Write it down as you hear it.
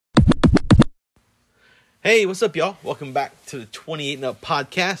Hey, what's up, y'all? Welcome back to the 28 and Up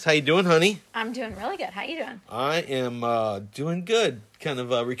podcast. How you doing, honey? I'm doing really good. How you doing? I am doing good. Kind of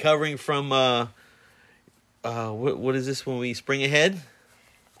recovering from what is this when we spring ahead?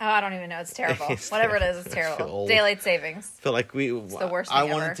 Oh, I don't even know. It's terrible. Whatever it is, it's terrible. Daylight savings. Feel like it's the worst thing I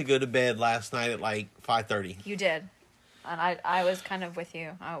wanted ever. to go to bed last night at like 5:30. You did, and I was kind of with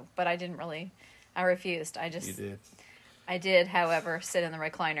you. Oh, but I didn't really. I refused. You did. I did, however, sit in the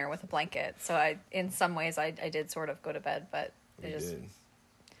recliner with a blanket. So in some ways, I did sort of go to bed, but Did.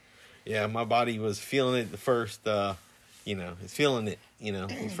 Yeah, my body was feeling it the first. It's feeling it.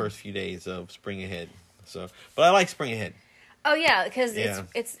 The first few days of spring ahead. So, but I like spring ahead. Oh yeah, because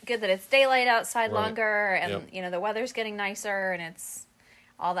it's good that it's daylight outside Right. longer, and Yep. the weather's getting nicer, and it's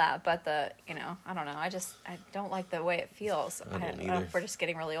all that. But I don't know. I don't like the way it feels. I don't don't know either. if we're just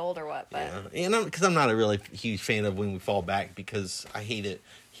getting really old or what. But Yeah, and because I'm not a really huge fan of when we fall back, because I hate it.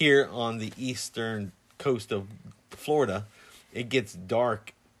 Here on the eastern coast of Florida, it gets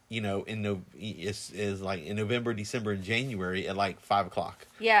dark. Is like in November, December, and January at like 5:00.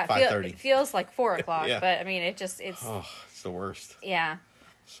 yeah, 5:30. it feels like 4:00. Yeah. But I mean, it's Oh, it's the worst. yeah.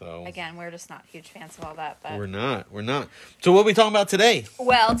 So Again, we're just not huge fans of all that. But we're not. So what are we talking about today?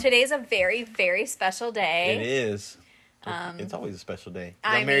 well, today's a very, very special day. It is. It's always a special day.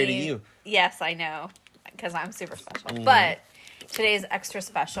 'Cause I I'm married to mean, you. Yes, I know, because I'm super special. Mm. But today's extra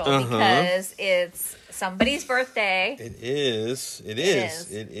special because it's somebody's birthday. It is.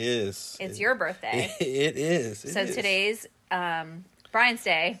 is. It's your birthday. It is. So today's Brian's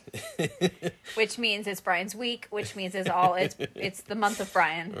Day, which means it's Brian's week, which means it's the month of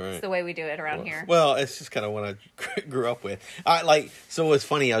Brian. Right. It's the way we do it around here. Well, it's just kind of what I grew up with. So it's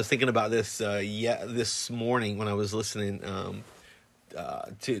funny. I was thinking about this this morning when I was listening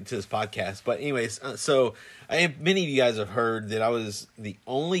to this podcast. But anyways, many of you guys have heard that I was the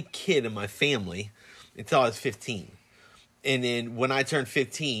only kid in my family until I was 15. And then when I turned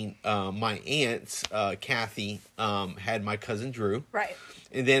 15, my aunt, Kathy, had my cousin Drew. Right.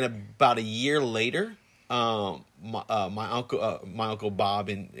 And then about a year later, my uncle Bob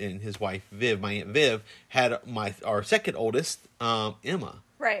and his wife Viv, my aunt Viv, had our second oldest, Emma.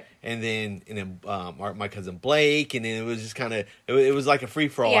 Right. And then my cousin Blake, and then it was just kind of it was like a free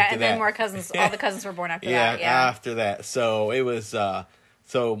for all. Yeah, after and that. then more cousins. All the cousins were born after Yeah, that. Yeah. after that. So it was.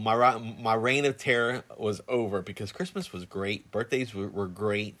 So my reign of terror was over because Christmas was great, birthdays were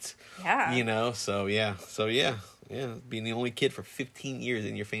great. Yeah. So yeah. Being the only kid for 15 years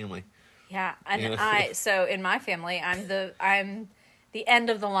in your family. Yeah, and Yeah. so in my family, I'm the end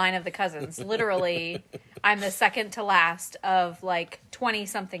of the line of the cousins. Literally, I'm the second to last of like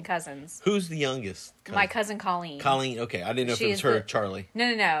 20-something cousins. Who's the youngest? My cousin Colleen. Colleen. Okay, I didn't know if it was She's her or the- Charlie.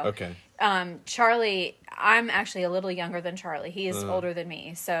 No. Okay. Charlie, I'm actually a little younger than Charlie. He is older than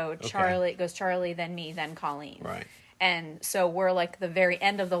me. So Charlie goes Charlie, then me, then Colleen. Right. And so we're like the very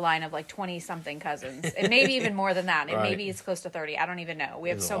end of the line of like 20-something cousins. And maybe even more than that. And Right. maybe it's close to 30. I don't even know. We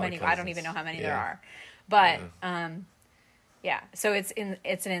have There's a so lot of many. I don't cousins. even know how many Yeah. there are. But yeah. So it's an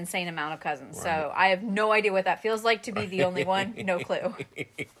insane amount of cousins. Right. So I have no idea what that feels like to be the only one. No clue.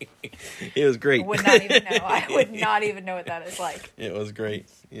 It was great. Would not even know. I would not even know what that is like. It was great.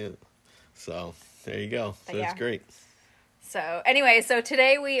 Yeah. So there you go. So yeah. it's great. So anyway, so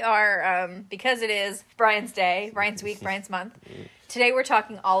today we are, because it is Brian's Day, Brian's week, Brian's month, today we're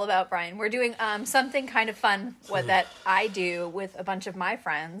talking all about Brian. We're doing something kind of fun that I do with a bunch of my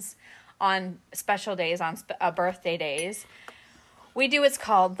friends on special days, on birthday days. We do what's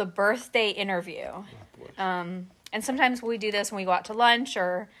called the birthday interview. And sometimes we do this when we go out to lunch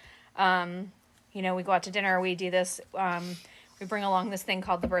or, we go out to dinner. We do this, we bring along this thing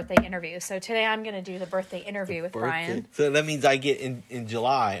called the birthday interview. So today I'm going to do the birthday interview with Brian. So that means I get in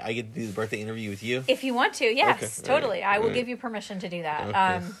July, I get to do the birthday interview with you? If you want to, yes, Okay. totally. I will Right. give you permission to do that.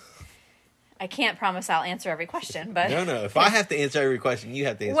 Okay. I can't promise I'll answer every question, but No. If I have to answer every question, you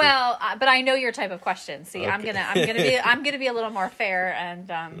have to answer. well, but I know your type of question. See, I'm Okay. gonna be a little more fair and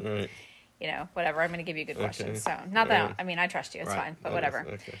Right. whatever. I'm gonna give you good Okay. questions. So not that Right. I trust you. It's Right. fine, but Oh, whatever.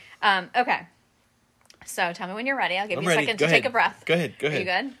 Okay. Okay. So tell me when you're ready. I'll give I'm you a ready. second Go to ahead. take a breath. Go ahead. Are you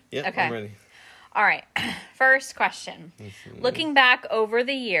good? Yeah. Okay. I'm ready. All right. First question. Looking back over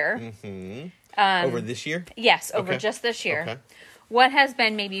the year. Over this year? Yes, over Okay. just this year. Okay. What has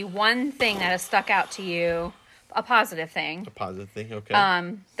been maybe one thing that has stuck out to you, a positive thing, A positive thing. Okay.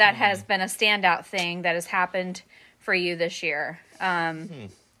 that has been a standout thing that has happened for you this year?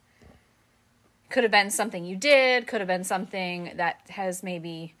 Could have been something you did, could have been something that has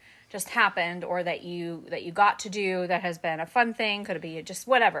maybe just happened or that you got to do that has been a fun thing, could it be just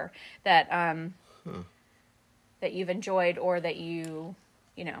whatever that that you've enjoyed or that you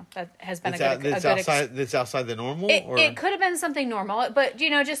that has been that's outside the normal. It could have been something normal, but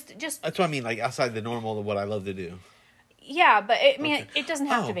just that's what I mean. Like outside the normal of what I love to do. Yeah, but it doesn't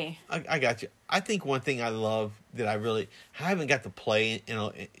have to be. I got you. I think one thing I love that I haven't got to play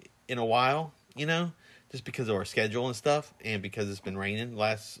in a while, just because of our schedule and stuff, and because it's been raining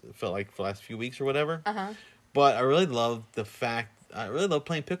for the last few weeks or whatever. But I really love playing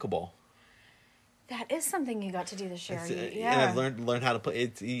pickleball. That is something you got to do this year. Yeah, and I've learned how to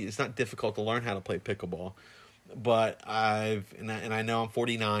play. It's not difficult to learn how to play pickleball, but I know I'm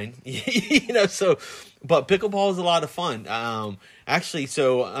 49. But pickleball is a lot of fun. Actually,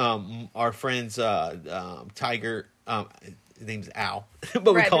 our friends Tiger. His name's Al,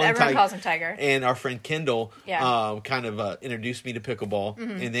 but we call him everyone calls him Tiger. And our friend Kendall kind of introduced me to pickleball.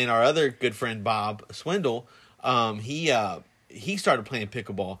 And then our other good friend Bob Swindle, he started playing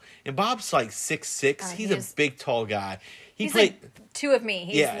pickleball. And Bob's like 6'6". He's a big, tall guy. He's like two of me.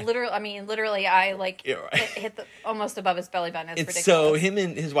 He's literally, I hit almost above his belly button. It's ridiculous. So him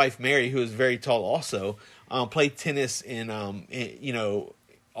and his wife Mary, who is very tall, also played tennis and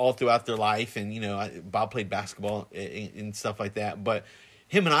all throughout their life, and Bob played basketball and stuff like that. But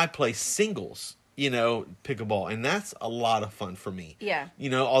him and I play singles, pickleball, and that's a lot of fun for me. Yeah.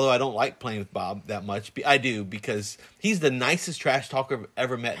 Although I don't like playing with Bob that much, I do because he's the nicest trash talker I've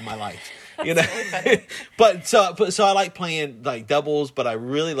ever met in my life. Really funny. But so I like playing like doubles, but I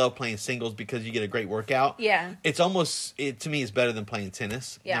really love playing singles because you get a great workout. Yeah. To me, it's better than playing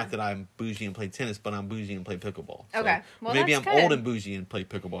tennis. Yeah. Not that I'm bougie and play tennis, but I'm bougie and play pickleball. Okay. Well, maybe that's I'm good. old and bougie and play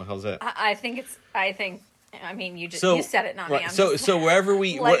pickleball. How's that? You said it, not me. So wherever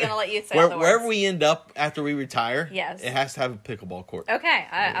we gonna let you say all the wherever words. we end up after we retire, yes, it has to have a pickleball court. Okay,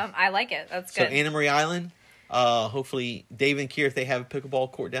 I like it. That's good. So Anna Marie Island, hopefully Dave and Kier, if they have a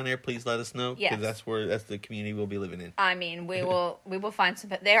pickleball court down there, please let us know because that's the community we'll be living in. I mean, we will find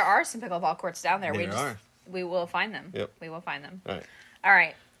some. There are some pickleball courts down there. We will find them. Yep. We will find them. All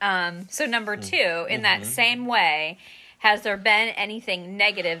right. So number 2, in that same way, has there been anything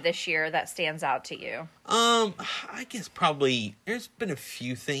negative this year that stands out to you? I guess probably there's been a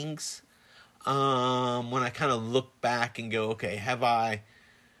few things. When I kind of look back and go, okay, have I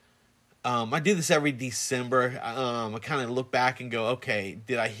do this every December. I kind of look back and go, okay,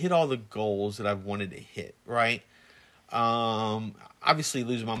 did I hit all the goals that I wanted to hit, right? Obviously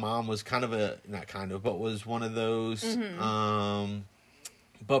losing my mom was but was one of those.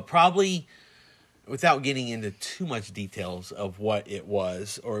 But probably, without getting into too much details of what it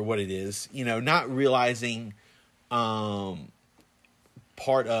was or what it is, not realizing part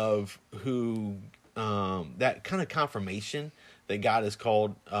of who that kind of confirmation that God has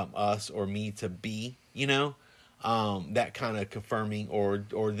called us or me to be, that kind of confirming or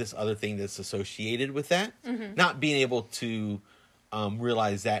this other thing that's associated with that, not being able to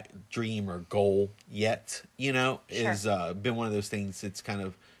realize that dream or goal yet, is been one of those things that's kind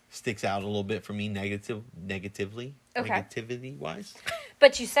of sticks out a little bit for me negatively, negativity wise.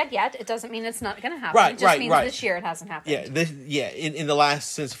 But you said yet, it doesn't mean it's not going to happen. Right, it just means this year it hasn't happened. In the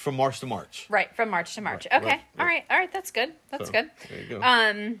last, since from March to March. Right, from March to March. Okay, all right, that's good. That's good. There you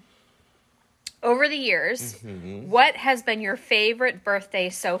go. Over the years, what has been your favorite birthday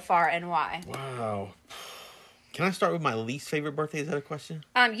so far and why? Wow. Can I start with my least favorite birthday? Is that a question?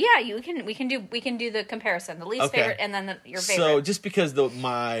 Yeah, we can do the comparison, the least favorite and then your favorite. So just because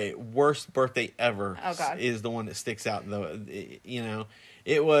my worst birthday ever is the one that sticks out, though,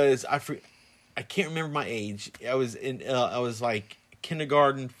 it was I can't remember my age. I was like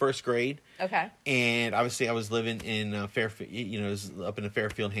kindergarten, first grade. Okay. And obviously I was living in Fairfield, it was up in the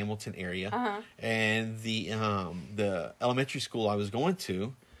Fairfield Hamilton area, and the elementary school I was going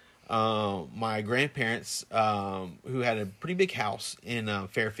to. My grandparents, who had a pretty big house in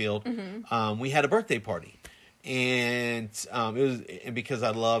Fairfield, we had a birthday party, and it was because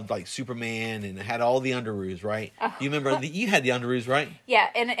I loved like Superman and I had all the Underoos, right? You remember you had the Underoos, right? Yeah,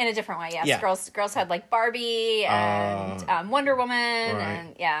 in a different way. Yes, yeah. Girls had like Barbie and Wonder Woman,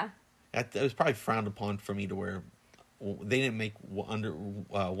 and yeah. It was probably frowned upon for me to wear. They didn't make underoos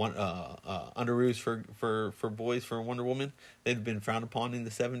for boys for Wonder Woman. They'd been frowned upon in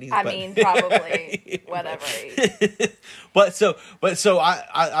the 70s. I mean, probably whatever. But so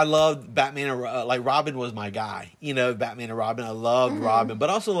I loved Batman. Like Robin was my guy. Batman and Robin. I loved Robin,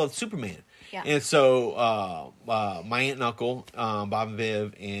 but also loved Superman. Yeah. And so my aunt and uncle, Bob and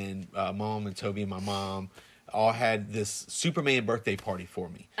Viv, and Mom and Toby and my mom, all had this Superman birthday party for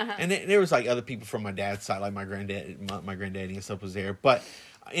me. And there was like other people from my dad's side, like my granddaddy and stuff was there. But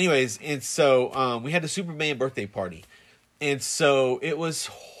anyways, and so we had the Superman birthday party. And so it was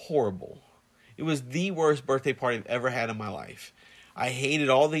horrible. It was the worst birthday party I've ever had in my life. I hated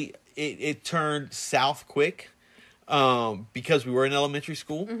it turned south quick. Because we were in elementary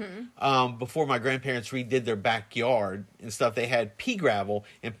school, before my grandparents redid their backyard and stuff, they had pea gravel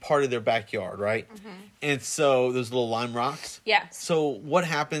in part of their backyard, right? And so those little lime rocks. Yes. So what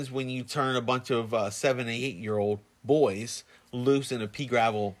happens when you turn a bunch of 7 and 8 year old boys loose in a pea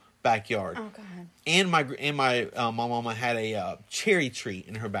gravel backyard? Oh God. And my mama had a cherry tree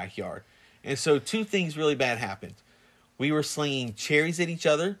in her backyard, and so two things really bad happened. We were slinging cherries at each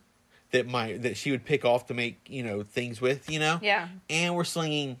other that she would pick off to make, things with, Yeah. and we're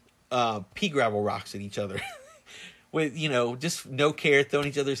slinging pea gravel rocks at each other with, just no care, throwing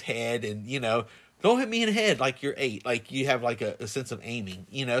each other's head, and don't hit me in the head like you're 8, like you have like a sense of aiming,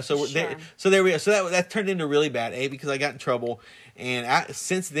 so we're there. So there we are. So that turned into really bad, because I got in trouble, and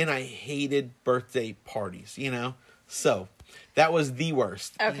since then I hated birthday parties, so that was the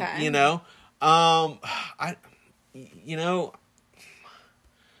worst. Okay.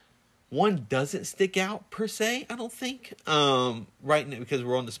 One doesn't stick out per se, I don't think. Right now, because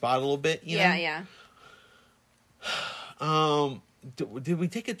we're on the spot a little bit. Yeah. Did we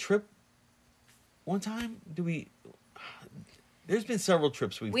take a trip one time? There's been several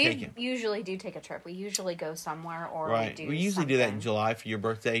trips we've taken. We usually do take a trip. We usually go somewhere, or Right. we usually do that in July for your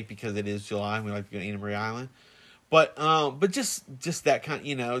birthday, because it is July and we like to go to Anna Maria Island. But just that kind,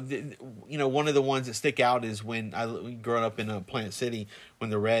 one of the ones that stick out is when growing up in Plant City, when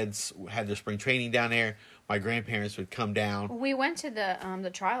the Reds had their spring training down there, my grandparents would come down. We went to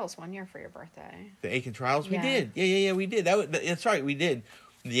the trials one year for your birthday. The Aiken Trials, we Yeah. did. Yeah, we did. That's right, we did.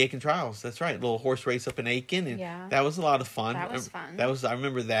 The Aiken Trials, that's right. Little horse race up in Aiken, and that was a lot of fun. That was fun. I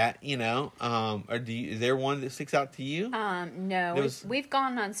remember that. Is there one that sticks out to you? No, we've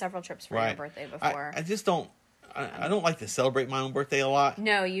gone on several trips for your birthday before. I just don't. I don't like to celebrate my own birthday a lot.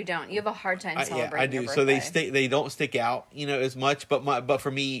 No, you don't. You have a hard time celebrating. I do. Your So birthday. they don't stick out, as much. But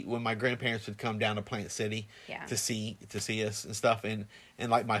for me, when my grandparents would come down to Plant City to see us and stuff, and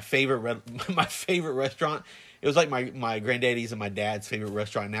like my favorite restaurant, it was like my granddaddy's and my dad's favorite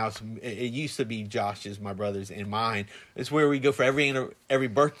restaurant. Now it used to be Josh's, my brother's, and mine. It's where we go for every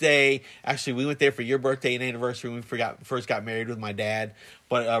birthday. Actually, we went there for your birthday and anniversary when we first got married with my dad.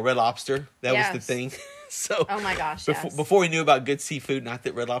 But Red Lobster, that was the thing. So, oh my gosh! Before we knew about good seafood, not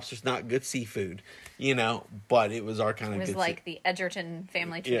that Red Lobster's not good seafood, but it was our kind of. It was like the Edgerton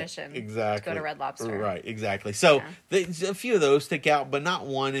family tradition. Exactly. To go to Red Lobster. Right. Exactly. So a few of those stick out, but not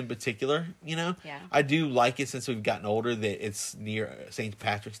one in particular. Yeah. I do like it since we've gotten older that it's near St.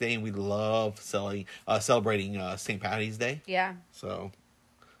 Patrick's Day, and we love celebrating St. Patty's Day. Yeah. So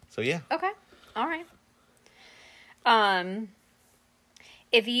yeah. Okay. All right.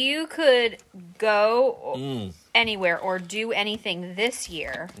 If you could go anywhere or do anything this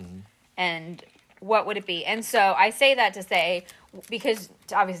year, and what would it be? And so I say that to say, because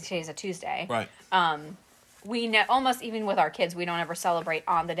obviously today's a Tuesday. Right. We know, almost even with our kids, we don't ever celebrate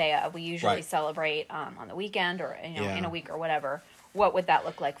on the day of. We usually celebrate on the weekend, or in a week or whatever. What would that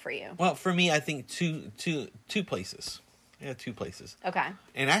look like for you? Well, for me, I think two places. Yeah, 2 places. Okay.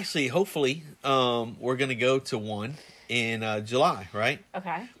 And actually, hopefully, we're going to go to one in July, right?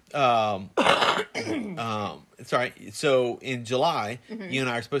 Okay. Sorry. So in July, you and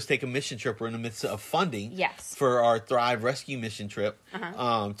I are supposed to take a mission trip. We're in the midst of funding. Yes. For our Thrive Rescue mission trip to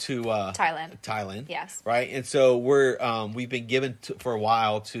Thailand. Thailand. Yes. Right. And so we've been given for a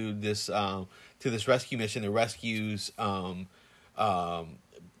while to this rescue mission that rescues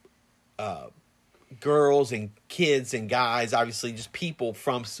girls and kids and guys, obviously just people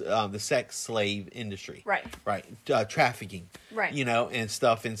from the sex slave industry. Right. Trafficking. Right. And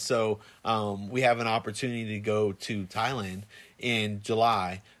stuff. And so we have an opportunity to go to Thailand in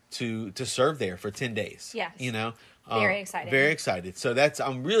July to serve there for 10 days. Yes. Very exciting. Very excited. So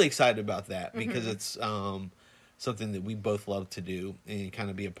I'm really excited about that because it's something that we both love to do and kind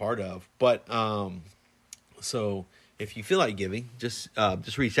of be a part of. But so if you feel like giving, just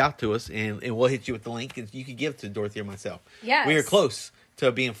reach out to us and we'll hit you with the link, and you can give to Dorothy or myself. Yes. We are close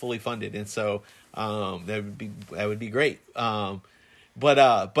to being fully funded, and so that would be great. But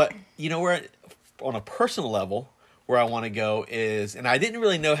where on a personal level where I want to go is, and I didn't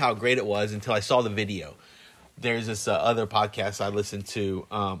really know how great it was until I saw the video. There's this other podcast I listen to,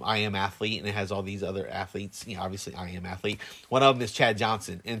 I Am Athlete, and it has all these other athletes. Obviously, I Am Athlete. One of them is Chad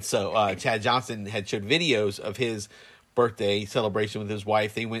Johnson. And so Chad Johnson had showed videos of his birthday celebration with his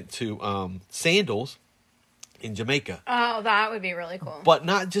wife. They went to Sandals in Jamaica. Oh, that would be really cool. But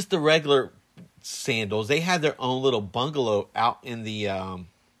not just the regular Sandals. They had their own little bungalow out in the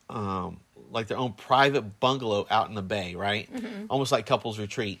their own private bungalow out in the bay, right? Almost like couples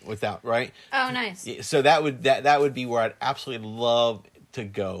retreat without, right? Oh, nice. So that would be where I'd absolutely love to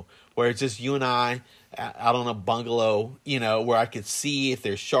go, where it's just you and I out on a bungalow, where I could see if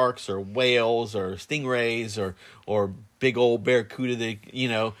there's sharks or whales or stingrays or big old barracuda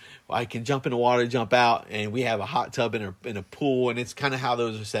that, I can jump in the water, jump out, and we have a hot tub and a pool, and it's kind of how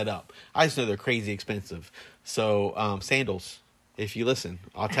those are set up. I just know they're crazy expensive. So Sandals, if you listen,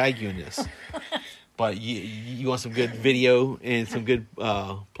 I'll tag you in this. But you want some good video and some good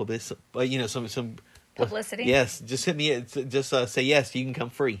publicity, some publicity. Yes, just hit me. Just say yes. You can come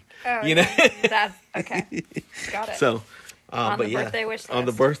free. Oh, that's okay. Got it. So, on the birthday wish list. On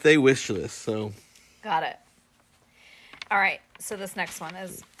the birthday wish list. So, got it. All right. So this next one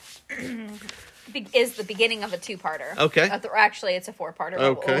is the beginning of a two-parter. Okay. Actually, it's a four-parter.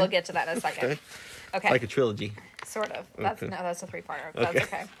 Okay. We'll get to that in a second. Okay. Like a trilogy. Sort of. Okay. That's a three-parter. That's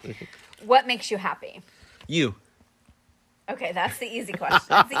okay. What makes you happy? You. Okay, that's the easy question.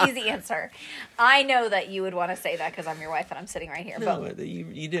 That's the easy answer. I know that you would want to say that because I'm your wife and I'm sitting right here. No, but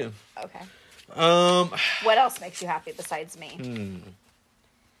you do. Okay. What else makes you happy besides me?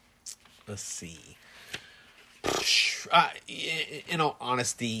 Let's see. In all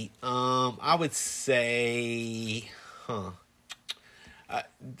honesty, I would say,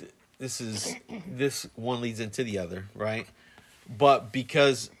 this one leads into the other, right? But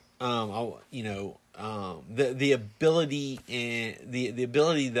because the ability and the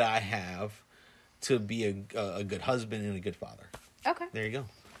ability that I have to be a good husband and a good father. Okay. There you go.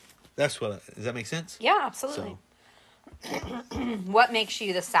 Does that make sense? Yeah, absolutely. So. What makes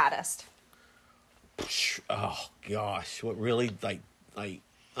you the saddest? Oh gosh, what really like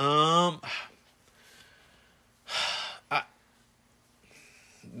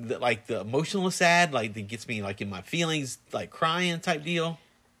the emotional sad, like that gets me like in my feelings, like crying type deal.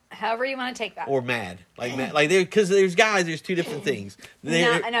 However you want to take that. Or mad, like there, because there's two different things.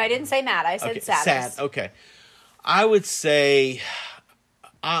 No, I didn't say mad. I said saddest. Sad. Okay, I would say,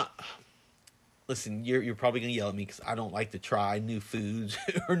 listen, you're probably gonna yell at me because I don't like to try new foods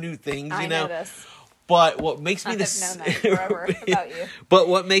or new things. I know this. But what makes me I've known that forever about you. But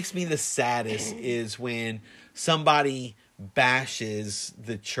what makes me the saddest is when somebody bashes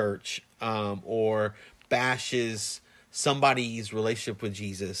the church, or bashes somebody's relationship with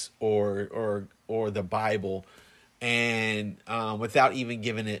Jesus or the Bible, and without even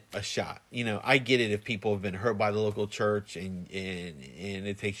giving it a shot. I get it if people have been hurt by the local church and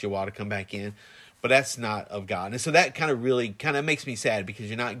it takes you a while to come back in. But that's not of God. And so that kind of makes me sad because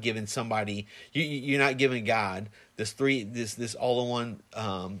you're not giving somebody, you're not giving God this all-in-one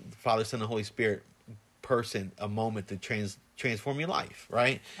Father, Son, and Holy Spirit person a moment to transform your life,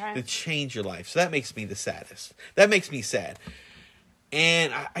 right? To change your life. So that makes me the saddest. That makes me sad.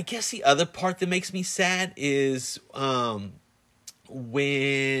 And I guess the other part that makes me sad is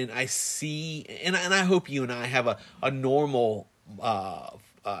when I see, and I hope you and I have a normal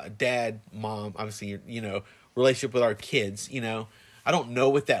dad, mom, obviously, relationship with our kids, I don't know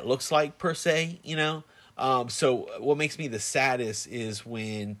what that looks like per se, so what makes me the saddest is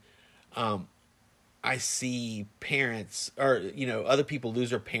when, I see parents or, other people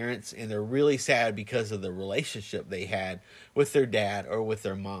lose their parents and they're really sad because of the relationship they had with their dad or with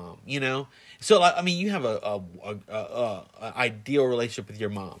their mom, So, you have a ideal relationship with your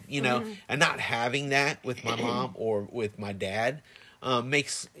mom, and not having that with my mom or with my dad,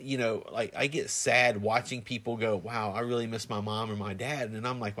 makes, I get sad watching people go, wow, I really miss my mom or my dad. And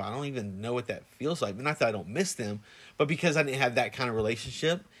I'm like, well, I don't even know what that feels like. Not that I don't miss them, but because I didn't have that kind of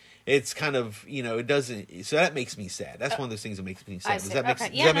relationship, it's kind of, it doesn't, so that makes me sad. That's one of those things that makes me sad. Does that make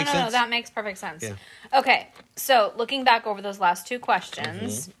sense? No, that makes perfect sense. Yeah. Okay. So looking back over those last two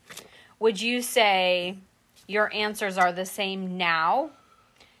questions, would you say your answers are the same now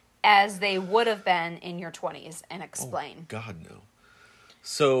as they would have been in your 20s? And explain. Oh, God, no.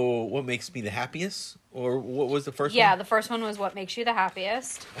 So, what makes me the happiest? Or what was the first one? Yeah, the first one was what makes you the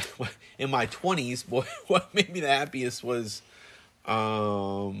happiest. In my 20s, what made me the happiest was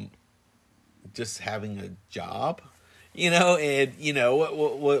just having a job, and what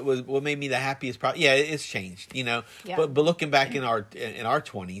made me the happiest it's changed, but looking back in our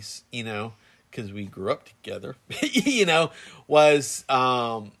 20s, because we grew up together, was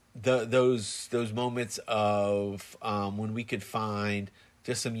those moments of when we could find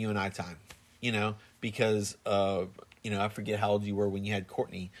just some you and I time, because I forget how old you were when you had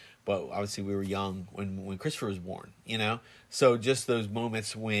Courtney, but obviously we were young when Christopher was born, so just those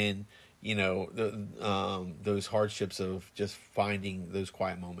moments when you know, those hardships of just finding those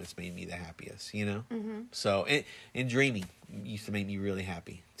quiet moments made me the happiest, you know? Mm-hmm. So, and dreaming used to make me really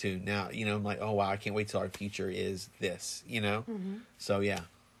happy too. Now, you know, I'm like, oh wow, I can't wait till our future is this, you know? Mm-hmm. So yeah.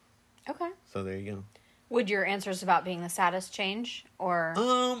 Okay. So there you go. Would your answers about being the saddest change,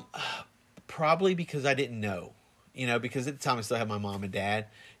 or? Probably because I didn't know, you know, because at the time I still had my mom and dad,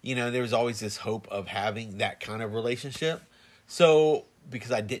 you know, there was always this hope of having that kind of relationship. So,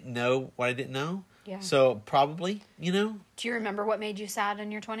 because I didn't know what I didn't know. Yeah. So, probably, you know. Do you remember what made you sad in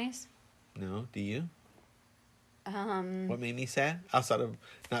your 20s? No, do you? What made me sad? Outside of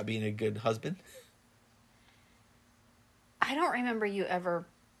not being a good husband? I don't remember you ever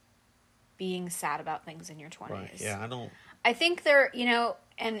being sad about things in your 20s. Right, yeah, I don't. I think there, you know,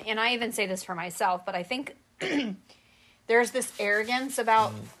 and I even say this for myself, but I think there's this arrogance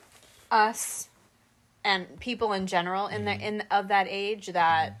about us and people in general of that age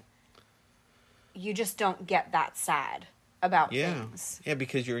that you just don't get that sad about things. Yeah,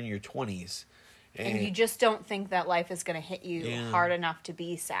 because you're in your 20s. And you just don't think that life is going to hit you hard enough to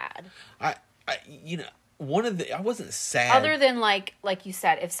be sad. You know, I wasn't sad. Other than like you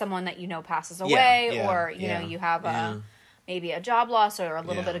said, if someone that you know passes away or, you know, you have maybe a job loss or a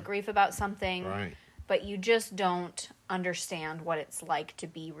little bit of grief about something. Right. But you just don't understand what it's like to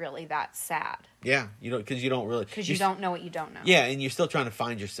be really that sad. Yeah, you don't, because you don't really... Because you don't know what you don't know. Yeah, and you're still trying to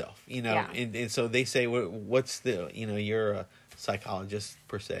find yourself, you know? Yeah. And so they say, what's the... You know, you're a psychologist,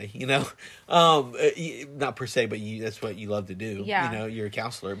 per se, you know? Not per se, but that's what you love to do. Yeah. You know, you're a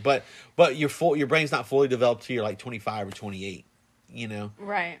counselor. But your brain's not fully developed till you're like 25 or 28, you know?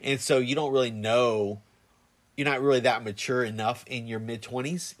 Right. And so you don't really know... You're not really that mature enough in your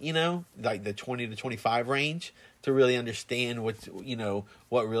mid-20s, you know, like the 20 to 25 range, to really understand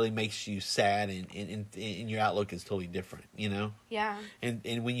what really makes you sad, and your outlook is totally different, you know. Yeah.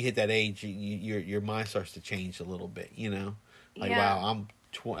 And when you hit that age, your mind starts to change a little bit, you know. Like, Yeah. wow,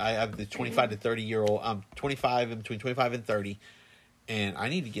 I have the 25 to 30-year-old. I'm 25, in between 25 and 30. And I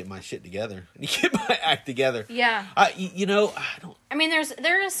need to get my shit together. I need to get my act together. Yeah. You know, I don't... I mean,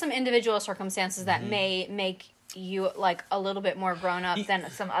 there is some individual circumstances that may make you like a little bit more grown up than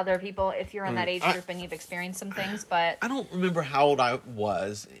some other people if you're in that age group and you've experienced some things. But I don't remember how old I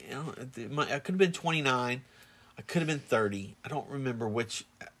was. You know, I could have been 29. I could have been 30. I don't remember which.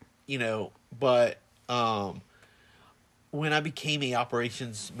 You know, but when I became a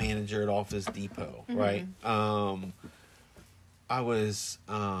operations manager at Office Depot, right? I was.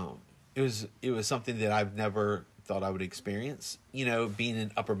 It was something that I've never thought I would experience, you know, being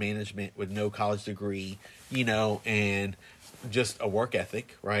in upper management with no college degree, you know, and just a work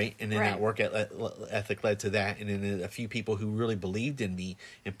ethic, right? And then that work ethic led to that, and then a few people who really believed in me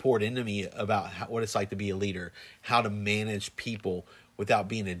and poured into me about what it's like to be a leader, how to manage people without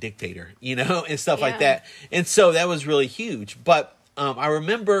being a dictator, you know, and stuff like that. And so that was really huge. But I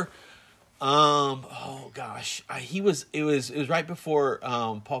remember... oh gosh, it was right before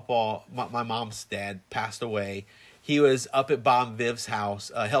Pawpaw, my mom's dad, passed away. He was up at Bob and Viv's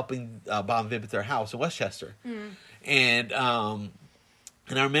house, helping Bob and Viv at their house in Westchester, and I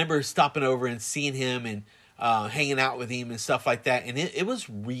remember stopping over and seeing him and hanging out with him and stuff like that. And it was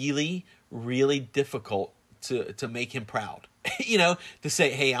really, really difficult to make him proud. You know, to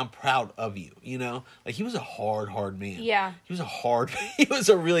say, hey, I'm proud of you, you know? Like, he was a hard man. Yeah. He was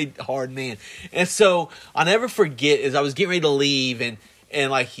a really hard man. And so, I'll never forget, as I was getting ready to leave, and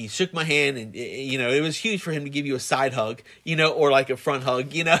like, he shook my hand, and, you know, it was huge for him to give you a side hug, you know, or like a front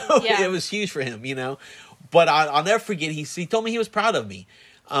hug, you know? Yeah. It was huge for him, you know? But I'll never forget, he told me he was proud of me.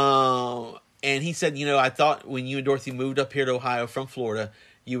 And he said, you know, I thought when you and Dorothy moved up here to Ohio from Florida,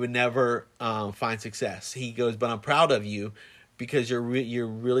 you would never find success. He goes, but I'm proud of you because you're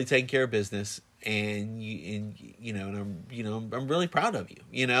really taking care of business, and I'm really proud of you,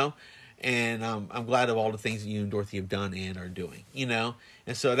 you know, and I'm glad of all the things that you and Dorothy have done and are doing, you know.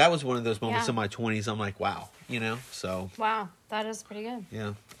 And so that was one of those moments in my 20s. I'm like, wow, you know. So wow, that is pretty good.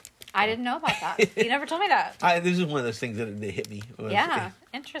 Yeah, I didn't know about that. You never told me that. This is one of those things that hit me. Yeah,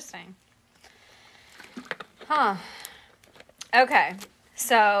 interesting. Huh. Okay.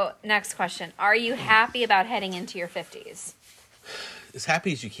 So, next question. Are you happy about heading into your 50s? As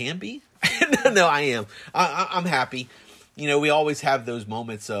happy as you can be? No, I am. I'm happy. You know, we always have those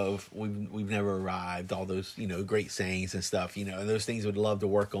moments of we've never arrived, all those, you know, great sayings and stuff, you know, and those things we'd love to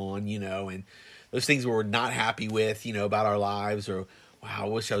work on, you know, and those things we're not happy with, you know, about our lives, or, wow, I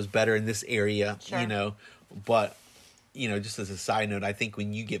wish I was better in this area, you know. But, you know, just as a side note, I think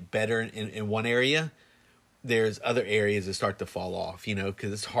when you get better in one area, there's other areas that start to fall off, you know,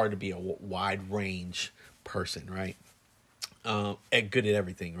 because it's hard to be a wide range person, right? good at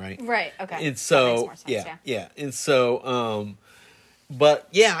everything, right? Right. Okay. And That makes so, more sense, yeah. And so, but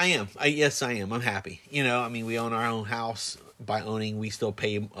yeah, I am. Yes, I am. I'm happy. You know, I mean, we own our own house. By owning, we still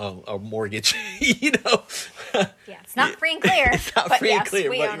pay a mortgage. You know, Yeah, it's not free and clear. It's not but free and clear,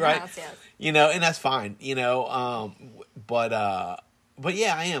 we but own right. the house, yes. You know, and that's fine. You know, but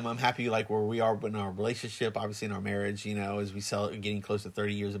yeah, I am. I'm happy like where we are in our relationship. Obviously, in our marriage. You know, as we getting close to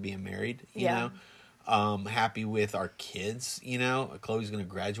 30 years of being married. You know, happy with our kids. You know, Chloe's going to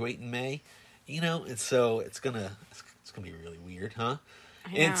graduate in May. You know, and so it's gonna be really weird, huh?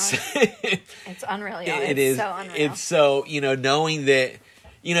 I know. It's unreal. Y'all. It It's is. so unreal. It's so, you know, knowing that,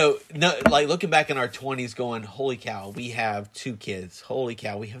 you know, like looking back in our 20s going, holy cow, we have 2 kids. Holy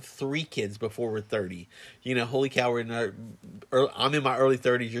cow, we have 3 kids before we're 30. You know, holy cow, I'm in my early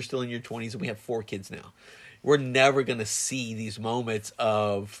 30s, you're still in your 20s, and we have 4 kids now. We're never going to see these moments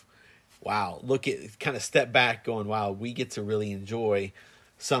of, wow, kind of step back going, wow, we get to really enjoy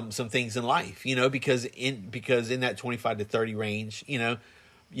some things in life, you know, because in that 25 to 30 range, you know,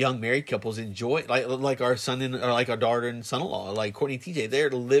 young married couples enjoy like our or like our daughter and son-in-law, like Courtney and TJ,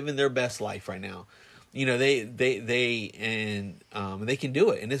 they're living their best life right now. You know, they can do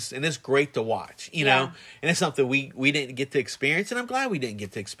it, and it's great to watch, you know, and it's something we didn't get to experience, and I'm glad we didn't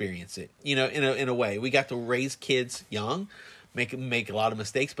get to experience it, you know, in a way. We got to raise kids young, make a lot of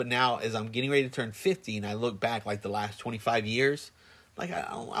mistakes, but now as I'm getting ready to turn 50 and I look back like the last 25 years, like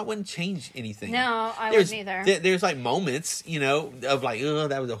I wouldn't change anything. No, I wouldn't either. There's like moments, you know, of like, oh,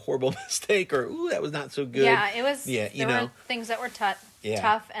 that was a horrible mistake, or ooh, that was not so good. Yeah, it was. Yeah, there were things that were tough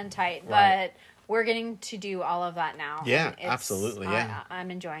and tight, Right. but we're getting to do all of that now. Yeah, absolutely. Yeah, I'm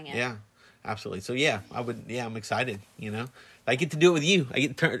enjoying it. Yeah, absolutely. So yeah, I'm excited. You know, I get to do it with you. I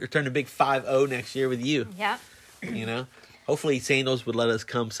get to turn a big 5-0 next year with you. Yeah. You know, hopefully Sandals would let us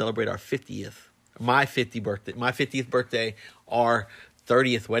come celebrate our 50th, my 50th birthday, our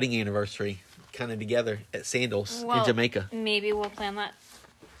 30th wedding anniversary, kind of together at Sandals in Jamaica. Maybe we'll plan that.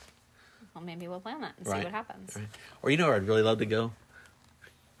 Well, maybe we'll plan that and see what happens. Right. Or you know where I'd really love to go?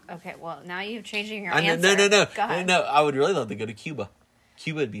 Okay, well, now you're changing your answer. answer. No. Go ahead. No, I would really love to go to Cuba.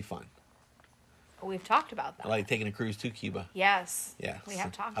 Cuba would be fun. We've talked about that. I like taking a cruise to Cuba. Yes. Yeah. We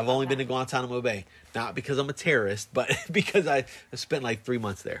have talked I've only been to Guantanamo Bay. Not because I'm a terrorist, but because I spent like 3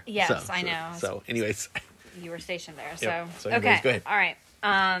 months there. Yes, I know. So anyways. You were stationed there, so. Yep. So anyways, okay. Go ahead. All right.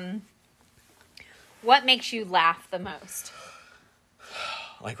 What makes you laugh the most?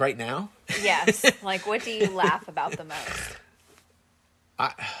 Like right now? Yes. Like, what do you laugh about the most?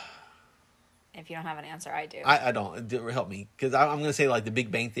 If you don't have an answer, I do. I don't. Help me. Because I'm going to say like the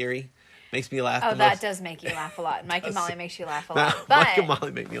Big Bang Theory makes me laugh the most. That does make you laugh a lot. Mike and Molly makes you laugh a lot. No, But Mike and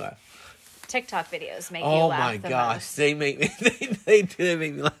Molly make me laugh. TikTok videos make you Oh laugh my the gosh. most. They make me, they do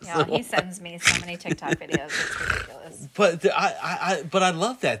make me laugh Yeah, so he hard. sends me so many TikTok videos. It's ridiculous. But I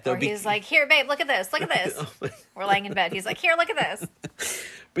love that though. Or he's like, here, babe, look at this. Look at this. Oh We're laying in bed. He's like, here, look at this.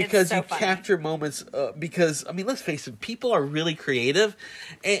 because so you funny. capture moments. Because I mean, let's face it, people are really creative,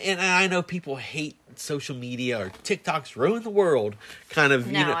 and I know people hate social media or TikToks ruin the world. Kind of.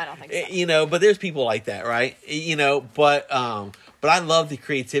 No, you know, I don't think so. You know, but there's people like that, right? You know, but I love the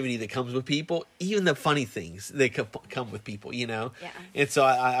creativity that comes with people, even the funny things that come with people. You know. Yeah. And so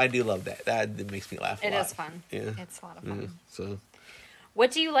I do love that. That makes me laugh. It a lot. is fun. Yeah. It's a lot of fun. Yeah. So.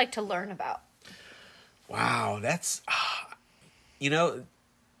 What do you like to learn about? Wow, that's you know,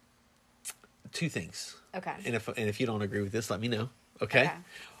 2 things. Okay. And if you don't agree with this, let me know. Okay.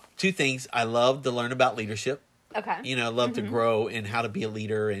 2 things. I love to learn about leadership. Okay. You know, I love to grow and how to be a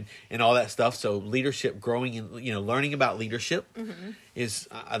leader and all that stuff. So leadership, growing and, you know, learning about leadership is,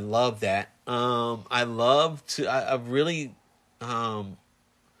 I love that. I love to, I've really in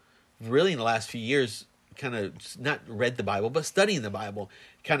the last few years, kind of not read the Bible, but studying the Bible,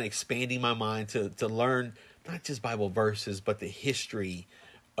 kind of expanding my mind to learn not just Bible verses, but the history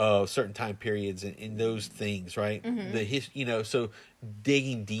of certain time periods and those things, right? You know, so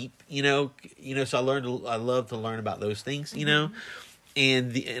digging deep, you know, so I love to learn about those things, you know,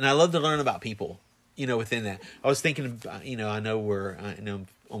 and I love to learn about people, you know, within that. I was thinking, you know, I know I'm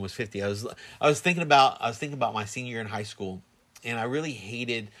almost 50. I was thinking about my senior year in high school, and I really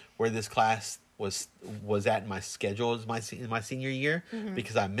hated where this class was at in my schedule in my senior year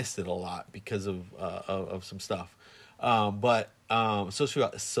because I missed it a lot because of some stuff. But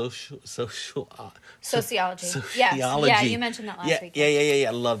Sociology. Yes. Yeah, you mentioned that last week. Yeah.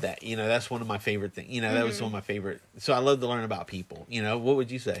 I love that. You know, that's one of my favorite things. You know, that was one of my favorite. So I love to learn about people. You know, what would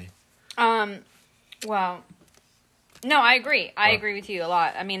you say? Well, no, I agree. I agree with you a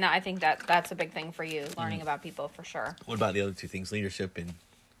lot. I mean, I think that's a big thing for you, learning about people for sure. What about the other 2 things, leadership and?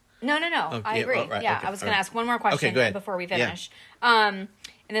 No. Okay, I agree. right, yeah, okay, I was all going to right. ask one more question Okay, go ahead. before we Yeah. finish. And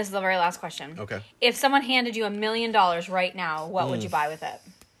this is the very last question. Okay. If someone handed you $1 million right now, what would you buy with it?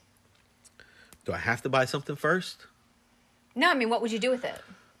 Do I have to buy something first? No, I mean, what would you do with it?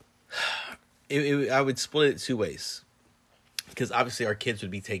 I would split it 2 ways, because obviously our kids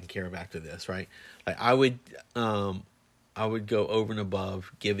would be taken care of after this, right? Like I would go over and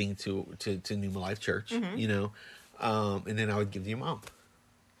above giving to Numa Life Church, you know, and then I would give to your mom.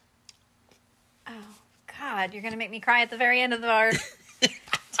 Oh, God, you're going to make me cry at the very end of our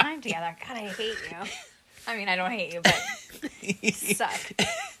time together. God, I hate you. I mean, I don't hate you, but you suck.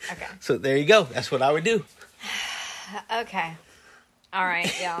 Okay. So there you go. That's what I would do. Okay. All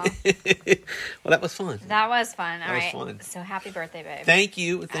right, y'all. Well, that was fun. That was fun. All That was right. fun. So happy birthday, babe. Thank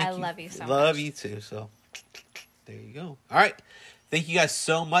you. I love you so Love much. you too. So there you go. All right. Thank you guys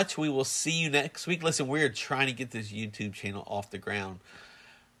so much. We will see you next week. Listen, we're trying to get this YouTube channel off the ground,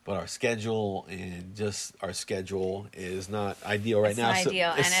 but our schedule is not ideal right now. It's not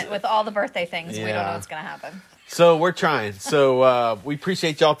ideal. And with all the birthday things, we don't know what's going to happen. So we're trying. So we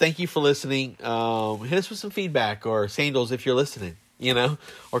appreciate y'all. Thank you for listening. Hit us with some feedback, or Sandals if you're listening, you know,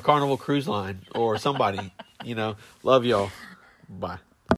 or Carnival Cruise Line, or somebody, you know. Love y'all. Bye.